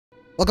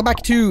Welcome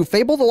back to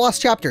Fable the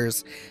Lost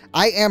Chapters.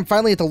 I am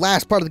finally at the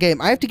last part of the game.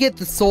 I have to get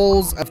the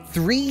souls of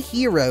 3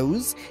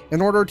 heroes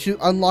in order to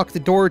unlock the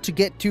door to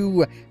get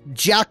to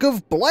Jack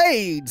of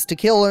Blades to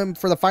kill him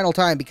for the final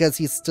time because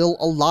he's still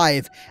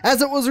alive,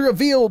 as it was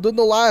revealed in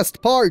the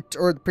last part,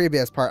 or the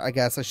previous part, I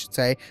guess I should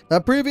say. The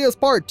previous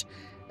part.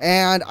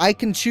 And I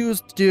can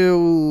choose to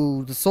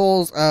do the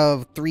souls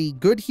of 3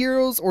 good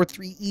heroes or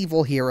 3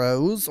 evil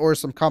heroes, or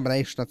some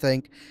combination, I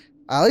think.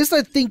 At least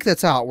I think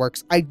that's how it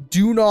works. I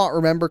do not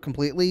remember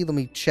completely. Let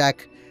me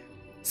check.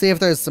 See if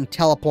there's some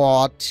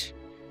teleport.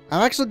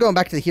 I'm actually going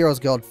back to the Heroes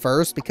Guild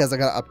first because I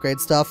gotta upgrade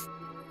stuff.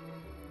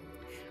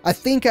 I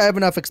think I have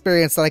enough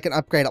experience that I can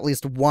upgrade at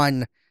least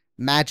 1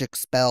 magic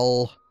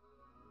spell.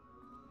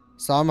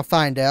 So I'm gonna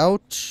find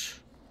out.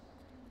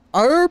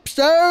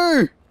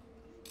 Oopsie!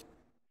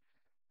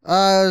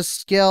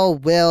 Skill,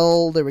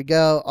 will, there we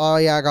go. Oh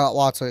yeah, I got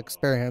lots of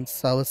experience.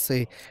 So let's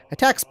see.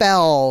 Attack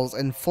spells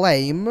and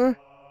flame.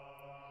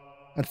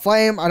 And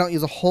flame, I don't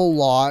use a whole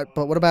lot,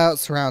 but what about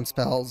surround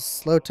spells?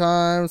 Slow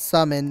time,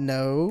 summon,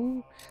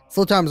 no.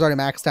 Slow time is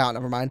already maxed out,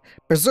 never mind.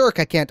 Berserk,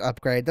 I can't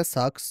upgrade, that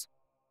sucks.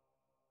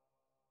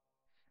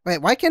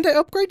 Wait, why can't I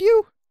upgrade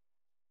you?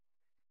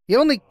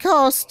 You only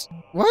cost...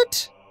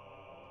 what?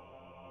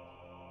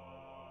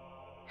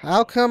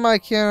 How come I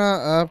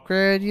cannot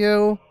upgrade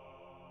you?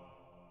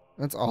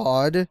 That's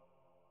odd.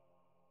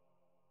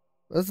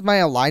 Was my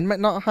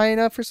alignment not high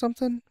enough or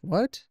something?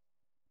 What?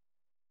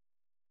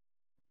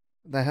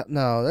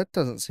 No, that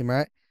doesn't seem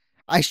right.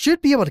 I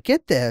should be able to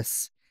get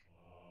this.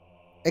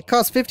 It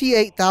costs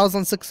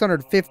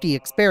 58,650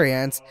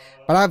 experience,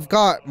 but I've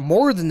got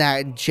more than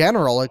that in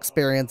general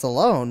experience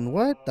alone.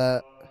 What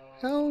the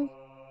hell?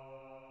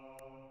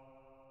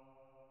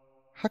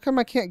 How come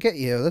I can't get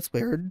you? That's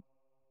weird.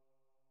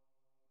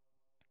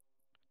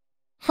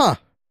 Huh.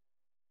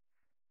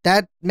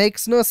 That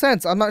makes no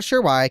sense. I'm not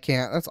sure why I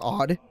can't. That's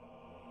odd.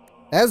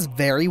 That's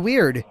very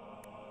weird.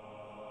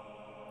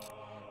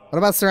 What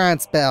about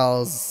surround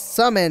spells?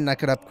 Summon I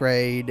could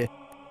upgrade.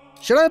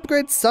 Should I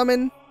upgrade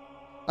summon?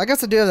 I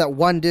guess I do have that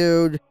one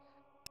dude.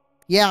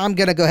 Yeah, I'm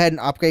gonna go ahead and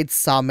upgrade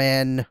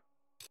summon.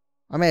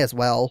 I may as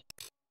well.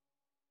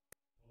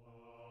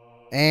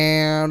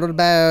 And what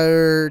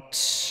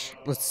about...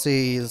 let's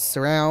see,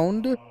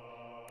 surround?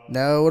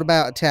 No, what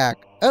about attack?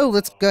 Oh,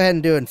 let's go ahead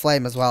and do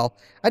inflame as well.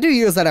 I do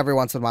use that every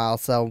once in a while,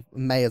 so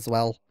may as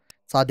well.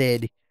 So I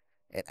did.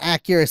 And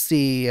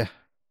accuracy...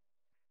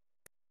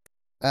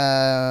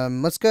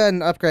 let's go ahead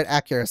and upgrade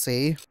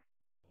accuracy.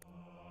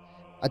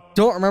 I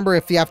don't remember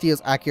if you have to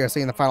use accuracy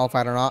in the final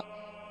fight or not.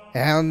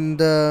 And,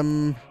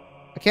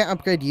 I can't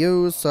upgrade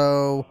you,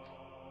 so...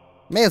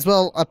 may as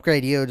well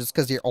upgrade you just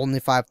because you're only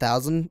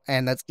 5,000,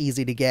 and that's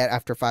easy to get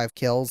after 5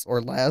 kills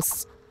or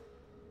less.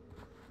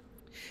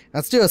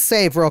 Let's do a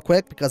save real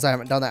quick, because I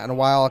haven't done that in a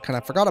while. I kind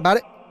of forgot about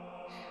it.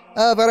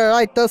 But I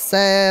like the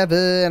save,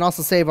 and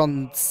also save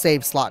on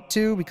save slot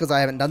 2, because I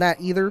haven't done that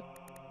either.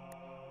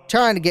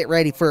 Trying to get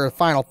ready for a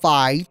final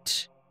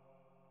fight.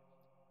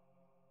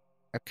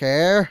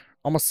 Okay.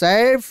 Almost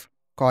save.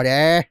 Got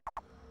it.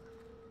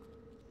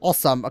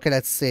 Awesome. Okay,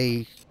 let's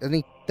see.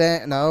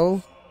 Anything?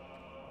 No.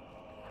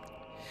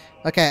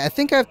 Okay, I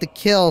think I have to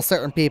kill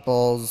certain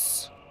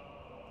peoples.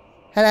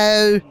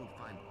 Hello.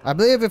 I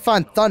believe we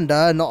find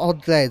Thunder in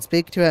Knothole Glade.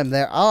 Speak to him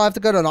there. Oh, I have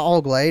to go to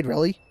Knothole Glade,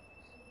 really?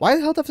 Why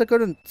the hell do I have to go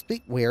to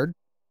speak? Weird.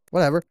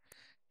 Whatever.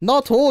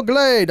 Knothole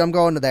Glade. I'm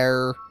going to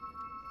there.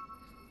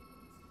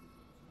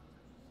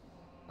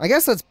 I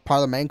guess that's part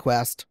of the main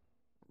quest.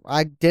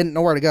 I didn't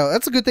know where to go.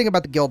 That's a good thing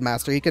about the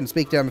Guildmaster. You can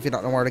speak to him if you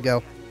don't know where to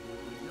go.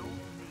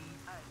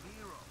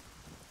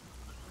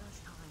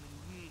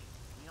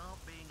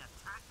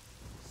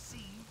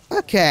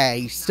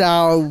 Okay,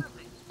 so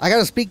I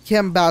gotta speak to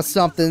him about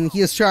something.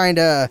 He is trying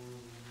to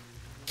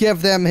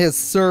give them his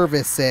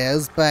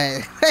services,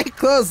 but they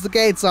closed the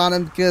gates on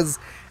him because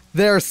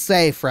they're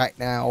safe right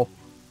now.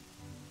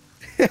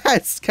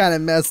 It's kind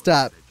of messed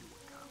up.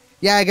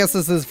 Yeah, I guess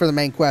this is for the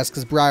main quest,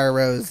 because Briar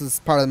Rose is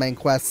part of the main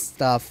quest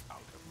stuff.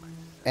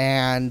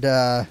 And,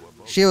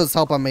 she was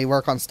helping me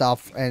work on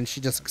stuff, and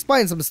she just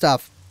explained some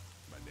stuff.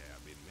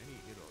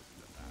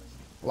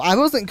 Well, I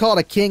wasn't called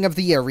a king of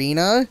the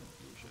arena.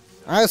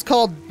 I was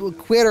called a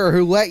quitter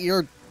who let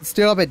your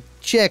stupid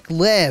chick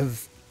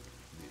live.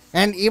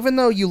 And even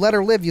though you let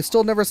her live, you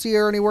still never see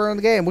her anywhere in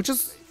the game, which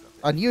is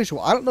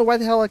unusual. I don't know why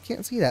the hell I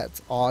can't see that.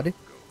 It's odd.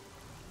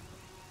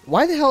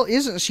 Why the hell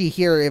isn't she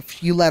here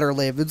if you let her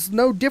live? It's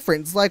no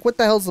difference. Like, what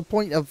the hell's the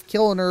point of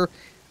killing her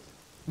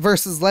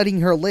versus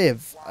letting her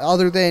live?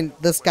 Other than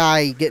this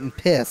guy getting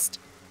pissed.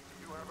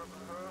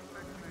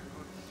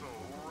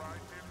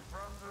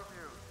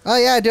 Oh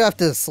yeah, I do have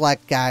to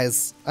select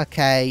guys.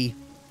 Okay.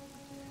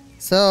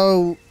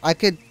 So, I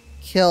could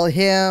kill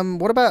him.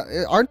 What about...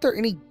 aren't there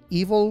any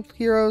evil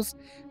heroes?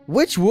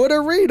 Witchwood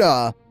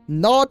Arena!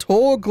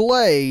 Knothole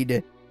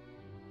Glade!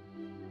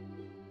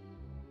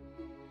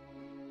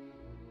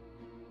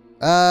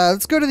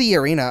 Let's go to the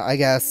arena, I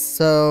guess.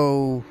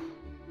 So,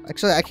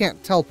 actually, I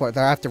can't teleport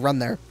there. I have to run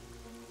there.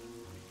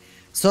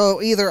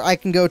 So either I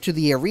can go to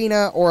the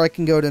arena or I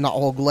can go to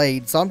Knothole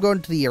Glade. So I'm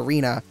going to the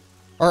arena.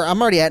 Or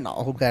I'm already at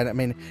Knothole Glade. I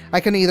mean, I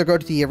can either go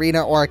to the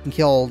arena or I can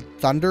kill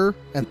Thunder.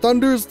 And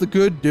Thunder's the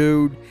good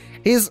dude.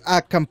 He's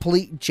a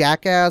complete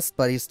jackass,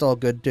 but he's still a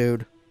good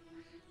dude.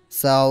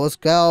 So let's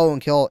go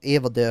and kill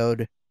Evil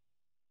Dude.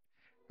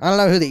 I don't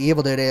know who the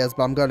Evil Dude is,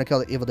 but I'm going to kill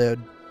the Evil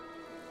Dude.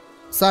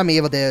 Some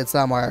Evil Dude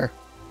somewhere.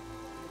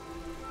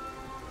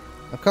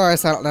 Of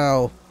course, I don't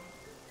know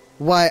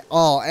what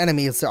all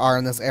enemies there are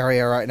in this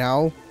area right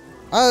now.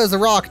 Oh, there's a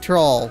rock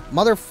troll.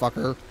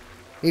 Motherfucker.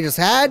 He just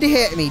had to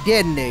hit me,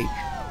 didn't he?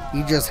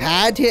 He just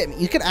had to hit me.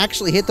 You can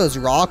actually hit those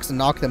rocks and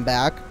knock them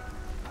back.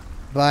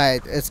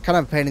 But it's kind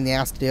of a pain in the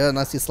ass to do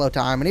unless you slow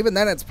time. And even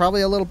then, it's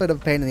probably a little bit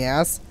of a pain in the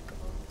ass.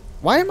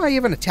 Why am I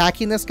even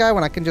attacking this guy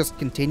when I can just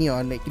continue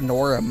and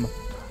ignore him?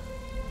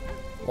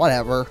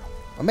 Whatever.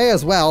 I may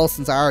as well,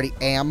 since I already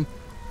am.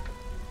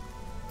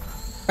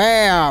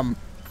 Bam!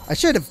 I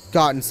should have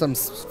gotten some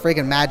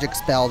friggin' magic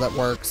spell that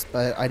works,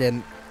 but I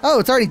didn't. Oh,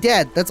 it's already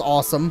dead. That's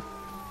awesome.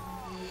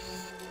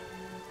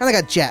 And I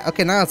got jet.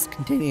 Okay, now let's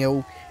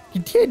continue.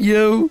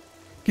 Continue!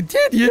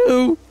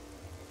 Continue!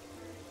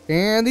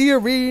 And the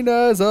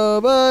arena's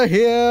over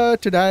here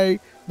today.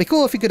 Be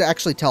cool if you could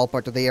actually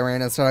teleport to the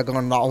arena instead of going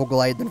to Knothole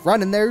Glade and then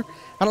run in there.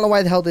 I don't know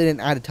why the hell they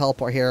didn't add a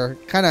teleport here.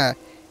 Kinda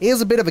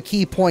is a bit of a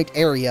key point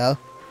area.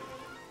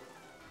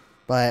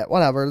 But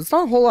whatever. There's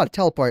not a whole lot of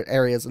teleport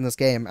areas in this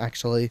game,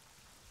 actually.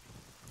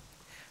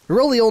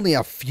 Really only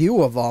a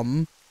few of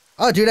them.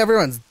 Oh, dude,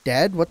 everyone's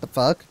dead? What the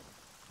fuck?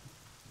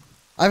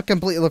 I've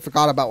completely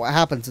forgot about what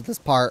happens at this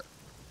part.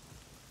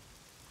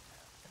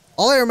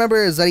 All I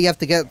remember is that you have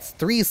to get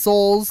 3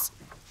 souls,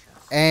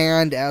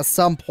 and at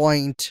some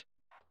point,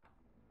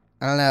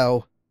 I don't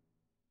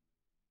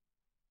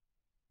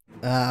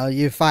know,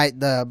 you fight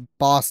the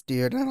boss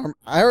dude.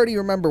 I already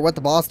remember what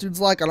the boss dude's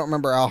like. I don't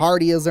remember how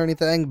hard he is or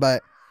anything,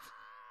 but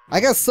I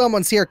guess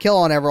someone's here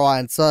killing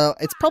everyone, so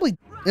it's probably...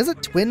 Is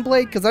it Twin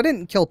Blade? Because I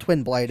didn't kill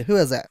Twin Blade. Who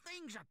is it?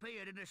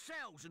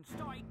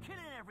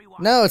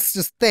 No, it's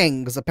just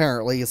things,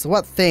 apparently. So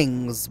what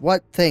things?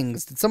 What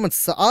things? Did someone...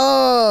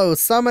 Oh,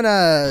 summon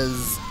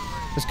us!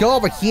 Just go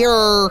over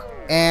here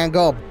and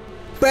go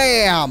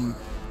BAM!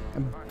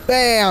 And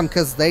BAM!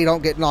 Because they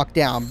don't get knocked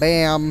down.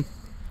 BAM!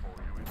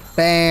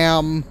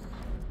 BAM!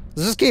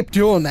 Let's just keep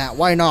doing that.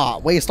 Why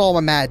not? Waste all my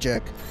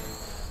magic.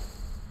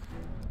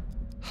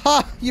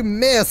 Ha! You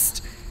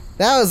missed!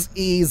 That was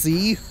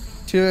easy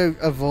to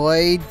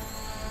avoid.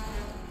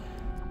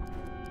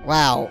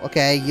 Wow,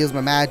 okay, use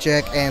my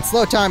magic and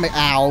slow time.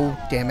 Ow,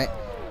 damn it.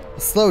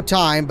 Slow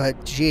time, but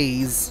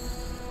jeez.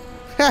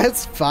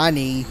 That's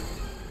funny.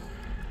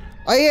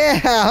 Oh yeah,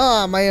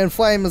 huh, my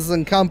inflame is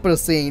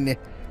encompassing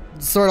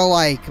sort of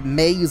like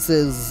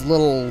Maze's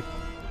little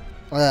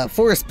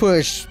force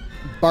push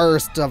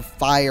burst of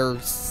fire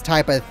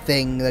type of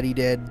thing that he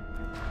did.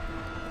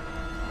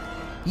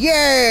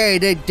 Yay,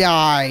 they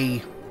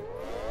die.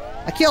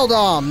 I killed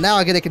him. Now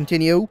I get to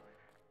continue.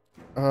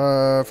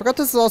 Forgot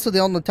this is also the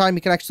only time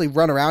you can actually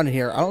run around in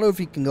here. I don't know if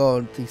you can go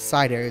in these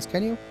side areas,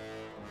 can you?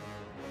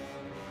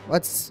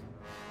 What's...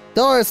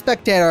 Door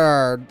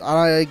spectator!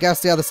 I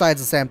guess the other side's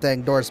the same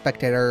thing. Door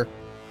spectator.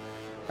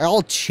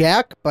 I'll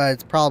check, but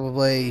it's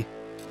probably...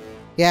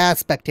 Yeah,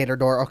 spectator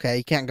door. Okay,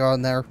 you can't go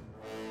in there.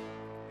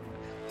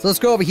 So let's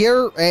go over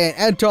here and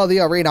enter the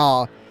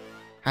arena.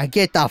 And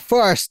get the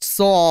first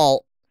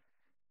soul.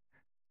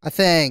 I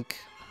think.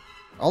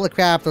 Holy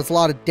crap, there's a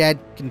lot of dead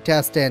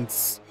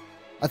contestants.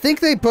 I think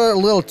they put a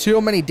little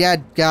too many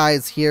dead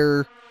guys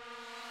here.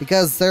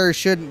 Because there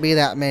shouldn't be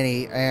that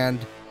many. And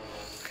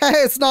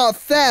it's not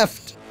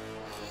theft!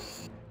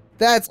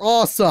 That's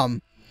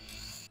awesome!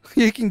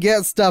 You can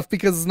get stuff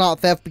because it's not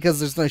theft because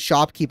there's no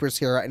shopkeepers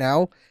here right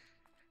now.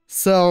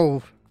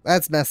 So,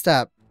 that's messed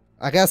up.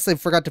 I guess they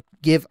forgot to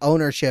give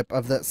ownership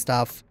of that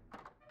stuff.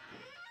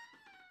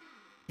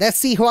 Let's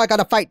see who I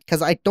gotta fight,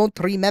 because I don't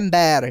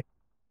remember.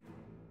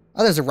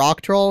 Oh, there's a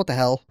rock troll? What the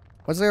hell?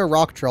 Was there a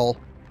rock troll?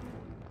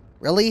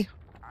 Really?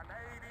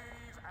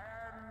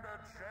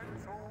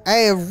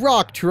 A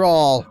rock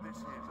troll!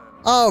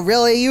 Oh,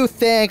 really? You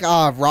think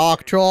a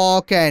rock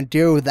troll can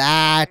do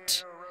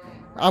that?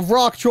 A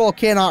rock troll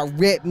cannot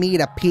rip me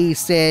to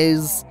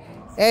pieces.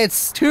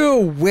 It's too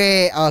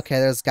weak. Okay,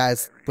 there's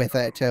guys with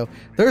it, too.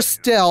 They're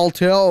still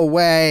too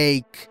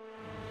weak.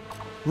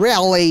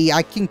 Really?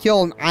 I can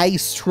kill an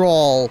ice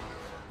troll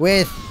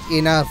with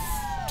enough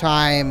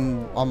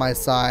time on my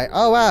side.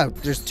 Oh, wow.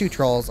 There's 2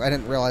 trolls. I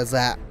didn't realize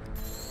that.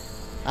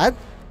 That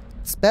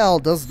spell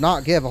does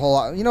not give a whole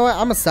lot. You know what?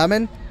 I'm a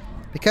summon.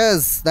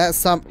 Because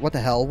that's what the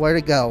hell? Where'd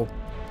it go?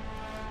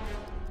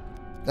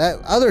 That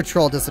other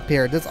troll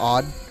disappeared. That's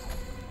odd.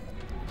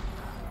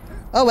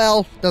 Oh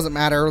well. Doesn't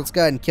matter. Let's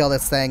go ahead and kill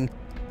this thing.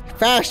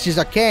 Fast as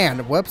I can.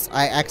 Whoops.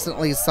 I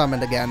accidentally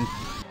summoned again.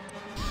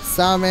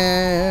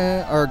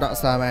 Summon. Or not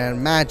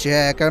summon.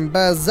 Magic and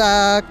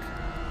berserk.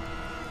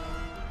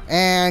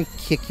 And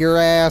kick your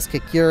ass.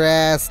 Kick your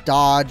ass.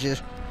 Dodge.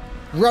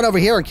 Run over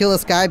here and kill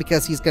this guy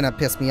because he's gonna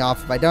piss me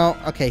off if I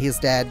don't. Okay, he's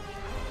dead.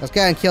 Let's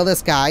go ahead and kill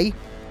this guy.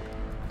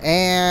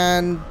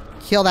 And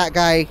Kill that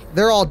guy.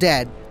 They're all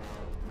dead,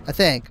 I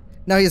think.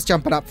 No, he's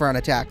jumping up for an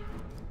attack.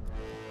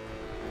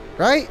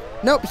 Right?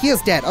 Nope, he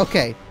is dead.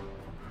 Okay.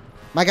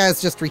 My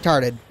guy's just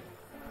retarded.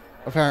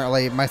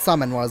 Apparently, my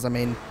summon was, I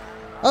mean.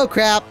 Oh,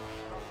 crap.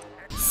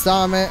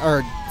 Summon,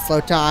 or slow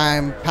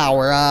time,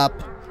 power up.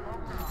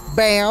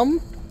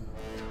 Bam.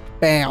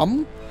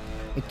 Bam.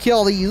 And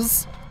kill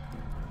these.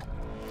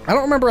 I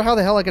don't remember how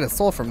the hell I get a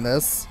soul from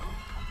this.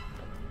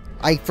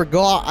 I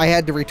forgot I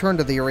had to return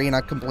to the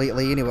arena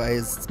completely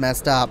anyways. It's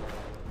messed up.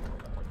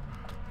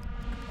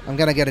 I'm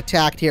gonna get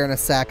attacked here in a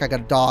sec. I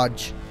gotta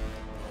dodge.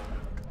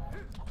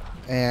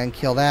 And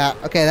kill that.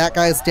 Okay, that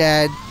guy's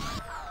dead.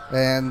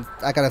 And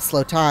I gotta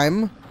slow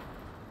time.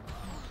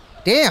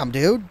 Damn,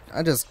 dude.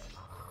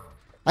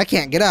 I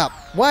can't get up.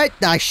 What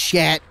the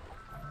shit?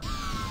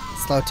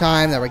 Slow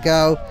time. There we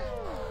go.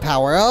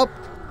 Power up.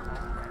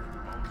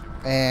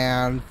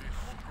 And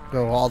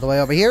go all the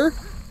way over here.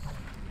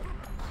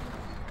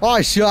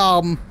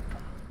 Awesome.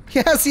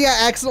 Yeah, see,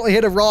 I accidentally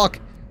hit a rock.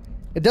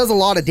 It does a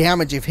lot of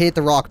damage if you hit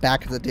the rock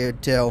back at the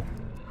dude, too.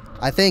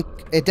 I think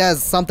it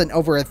does something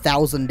over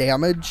 1,000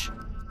 damage.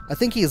 I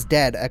think he's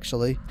dead,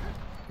 actually.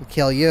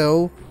 Kill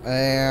you.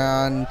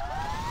 And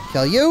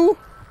kill you.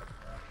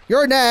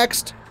 You're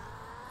next.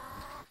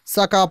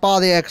 Suck up all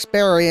the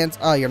experience.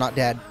 Oh, you're not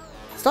dead.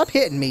 Stop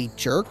hitting me,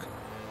 jerk.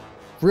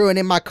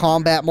 Ruining my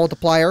combat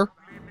multiplier.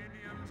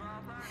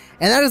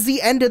 And that is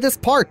the end of this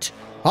part.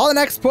 On the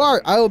next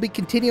part, I will be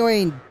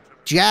continuing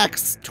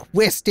Jack's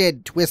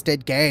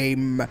twisted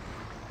game.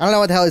 I don't know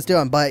what the hell he's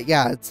doing, but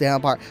yeah, it's the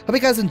end part. Hope you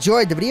guys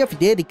enjoyed the video. If you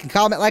did, you can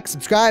comment, like,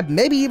 subscribe,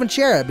 maybe even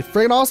share. It'd be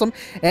freaking awesome.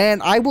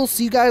 And I will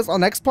see you guys on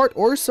the next part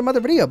or some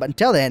other video. But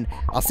until then,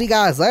 I'll see you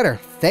guys later.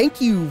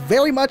 Thank you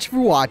very much for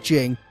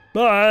watching.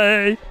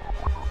 Bye.